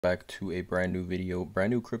Back to a brand new video, brand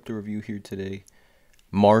new crypto review here today.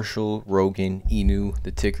 ROGAN INU, the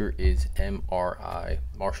ticker is MRI.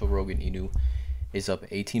 ROGAN INU is up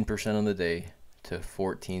 18% on the day to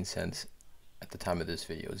 14 cents at the time of this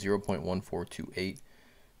video, 0.1428.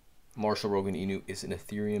 ROGAN INU is an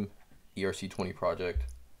Ethereum ERC20 project.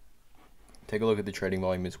 Take a look at the trading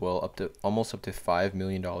volume as well, almost up to $5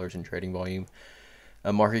 million in trading volume,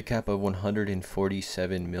 a market cap of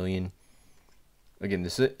 147 million. Again,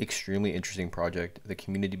 this is an extremely interesting project. The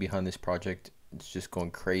community behind this project is just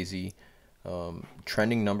going crazy.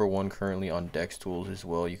 Trending #1 currently on DEX tools as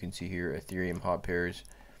well. You can see here Ethereum hot pairs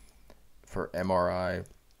for MRI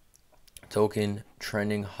token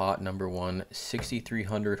trending hot #1.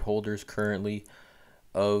 6,300 holders currently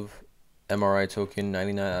of MRI token,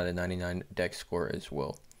 99 out of 99 DEX score as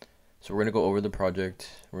well. So we're going to go over the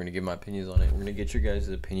project. We're going to give my opinions on it. We're going to get your guys'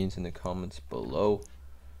 opinions in the comments below.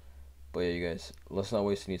 But yeah, you guys, let's not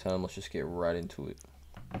waste any time. Let's just get right into it.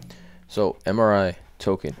 So, MRI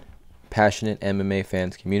token. Passionate MMA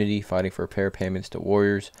fans community fighting for fair payments to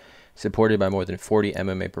warriors. Supported by more than 40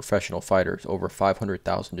 MMA professional fighters. Over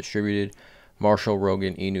 500,000 distributed.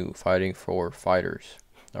 ROGAN INU fighting for fighters.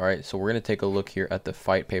 Alright, so we're going to take a look here at the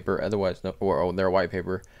fight paper. Their white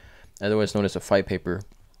paper. Otherwise known as a fight paper.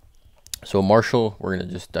 So, we're going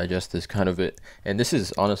to just digest this kind of it. And this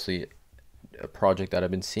is honestly a project that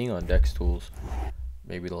I've been seeing on DEX tools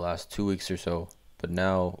maybe the last 2 weeks or so, but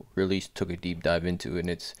now really took a deep dive into it, and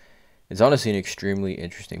it's honestly an extremely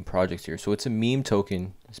interesting project here. So it's a meme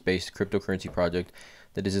token based cryptocurrency project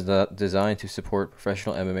that is designed to support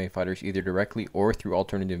professional MMA fighters either directly or through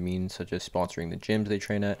alternative means such as sponsoring the gyms they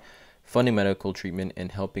train at, funding medical treatment,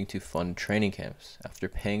 and helping to fund training camps. After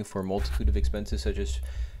paying for a multitude of expenses such as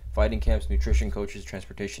fighting camps, nutrition coaches,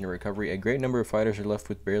 transportation, and recovery, a great number of fighters are left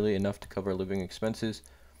with barely enough to cover living expenses.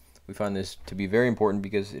 We find this to be very important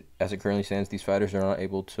because, as it currently stands, these fighters are not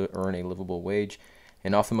able to earn a livable wage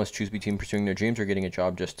and often must choose between pursuing their dreams or getting a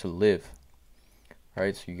job just to live.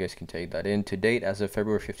 Alright, so you guys can take that in. To date, as of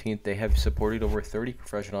February 15th, they have supported over 30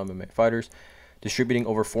 professional MMA fighters, distributing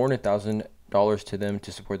over $400,000 to them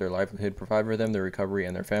to support their livelihood, provide for them, their recovery,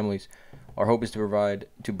 and their families. Our hope is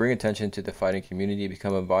to bring attention to the fighting community,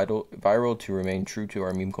 become a viral to remain true to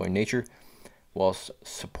our meme coin nature, whilst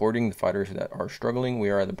supporting the fighters that are struggling. We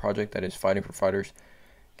are the project that is fighting for fighters.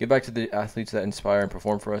 Give back to the athletes that inspire and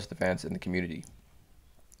perform for us, the fans, and the community.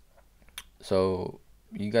 So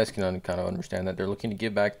you guys can kind of understand that they're looking to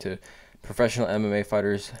give back to professional MMA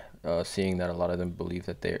fighters, seeing that a lot of them believe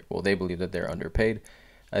that they believe that they're underpaid.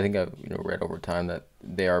 I think I've read over time that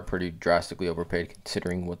they are pretty drastically overpaid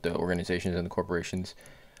considering what the organizations and the corporations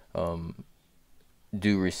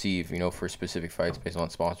do receive, for specific fights based on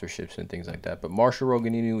sponsorships and things like that. But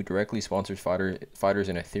ROGAN INU directly sponsors fighters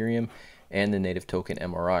in Ethereum and the native token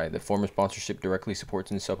MRI. The form of sponsorship directly supports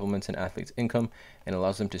and supplements an athlete's income and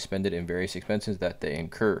allows them to spend it in various expenses that they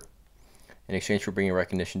incur. In exchange for bringing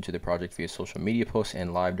recognition to the project via social media posts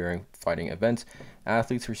and live during fighting events,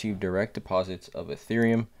 athletes receive direct deposits of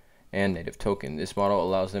Ethereum and native token. This model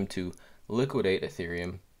allows them to liquidate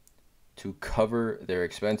Ethereum to cover their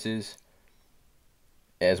expenses,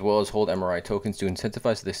 as well as hold MRI tokens to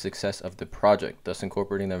incentivize the success of the project, thus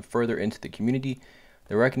incorporating them further into the community.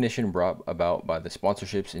 The recognition brought about by the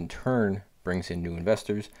sponsorships in turn brings in new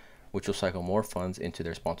investors, which will cycle more funds into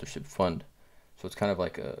their sponsorship fund. So it's kind of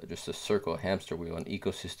like just a circle, a hamster wheel, an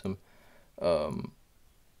ecosystem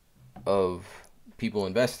of people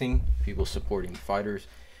investing, people supporting the fighters,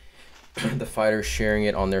 the fighters sharing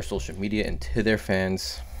it on their social media and to their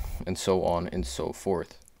fans, and so on and so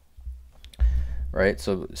forth. Right,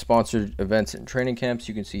 so sponsored events and training camps,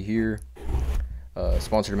 you can see here,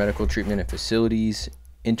 sponsored medical treatment and facilities,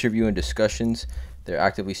 interview and discussions. They're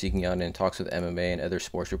actively seeking out and in talks with MMA and other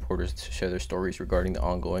sports reporters to share their stories regarding the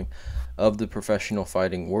ongoing of the professional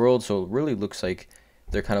fighting world. So it really looks like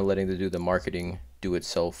they're kind of letting the marketing do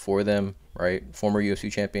itself for them, right? Former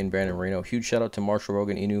UFC champion Brandon Moreno, huge shout out to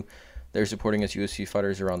ROGAN INU. They're supporting us UFC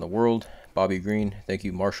fighters around the world. Bobby Green, thank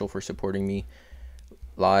you Marshall for supporting me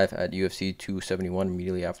live at UFC 271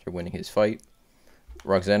 immediately after winning his fight.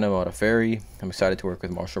 Roxana Modafferi, I'm excited to work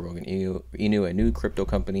with ROGAN INU, a new crypto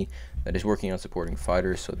company that is working on supporting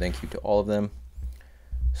fighters, so thank you to all of them.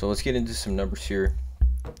 So let's get into some numbers here.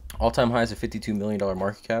 All-time high is a $52 million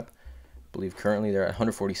market cap. I believe currently they're at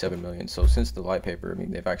 147 million. So since the light paper,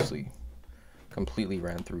 they've actually completely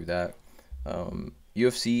ran through that.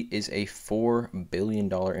 UFC is a $4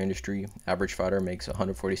 billion industry. Average fighter makes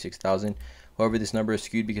 146,000. However, this number is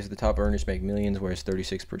skewed because the top earners make millions, whereas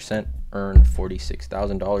 36% earn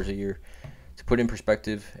 $46,000 a year. To put in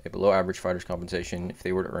perspective, a below average fighter's compensation, if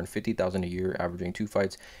they were to earn $50,000 a year, averaging 2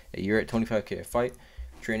 fights a year at $25K a fight,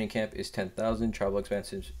 training camp is $10,000,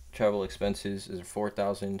 travel expenses is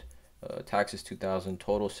 $4,000, taxes $2,000,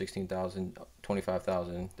 total $16,000,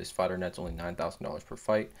 $25,000. This fighter nets only $9,000 per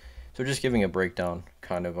fight. So just giving a breakdown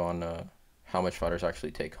kind of on how much fighters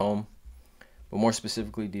actually take home. But more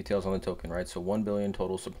specifically, details on the token, right? So 1 billion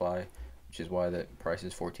total supply, which is why that price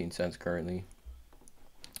is 14 cents currently.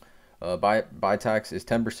 Buy tax is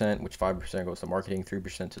 10%, which 5% goes to marketing,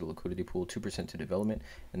 3% to the liquidity pool, 2% to development,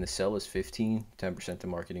 and the sell is 10% to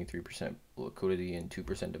marketing, 3% liquidity, and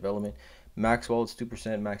 2% development. Max wallet's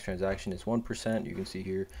 2%, max transaction is 1%. You can see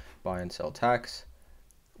here buy and sell tax,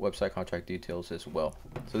 website contract details as well.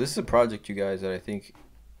 So this is a project, you guys, that I think,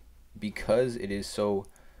 because it is so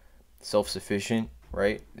self-sufficient,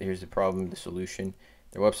 right? Here's the problem, the solution.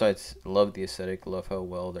 Their websites, love the aesthetic, love how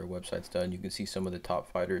well their website's done. You can see some of the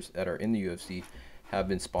top fighters that are in the UFC have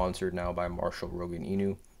been sponsored now by Marshall Rogan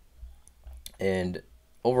Inu. And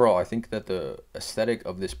overall, I think that the aesthetic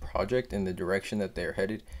of this project and the direction that they're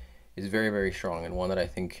headed is very, very strong, and one that I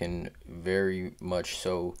think can very much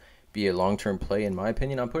so be a long-term play, in my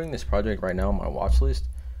opinion. I'm putting this project right now on my watch list.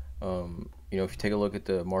 You know, if you take a look at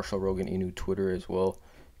the Marshall Rogan Inu Twitter as well,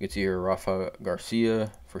 you can see here Rafa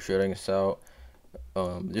Garcia for shutting us out.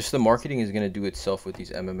 Just the marketing is going to do itself with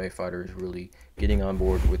these MMA fighters really getting on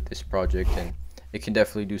board with this project, and it can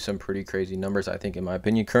definitely do some pretty crazy numbers, I think, in my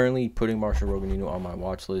opinion. Currently putting Marshall Rogan Inu on my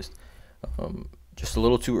watch list. Just a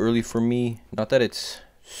little too early for me. Not that it's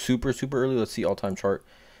super early. Let's see all-time chart.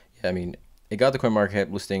 Yeah, I mean, it got the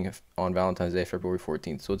CoinMarketCap listing on Valentine's Day, February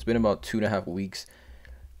 14th, so it's been about 2.5 weeks.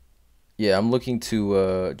 Yeah, I'm looking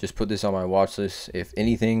to just put this on my watch list. If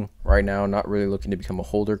anything, right now, not really looking to become a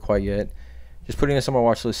holder quite yet. Just putting this on my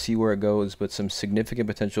watch list, see where it goes. But some significant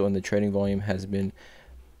potential in the trading volume has been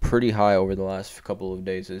pretty high over the last couple of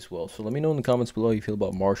days as well. So let me know in the comments below how you feel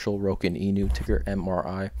about Marshall Rogan Inu, ticker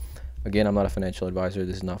MRI. Again, I'm not a financial advisor.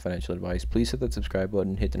 This is not financial advice. Please hit that subscribe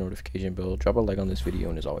button, hit the notification bell, drop a like on this video,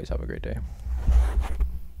 and as always, have a great day.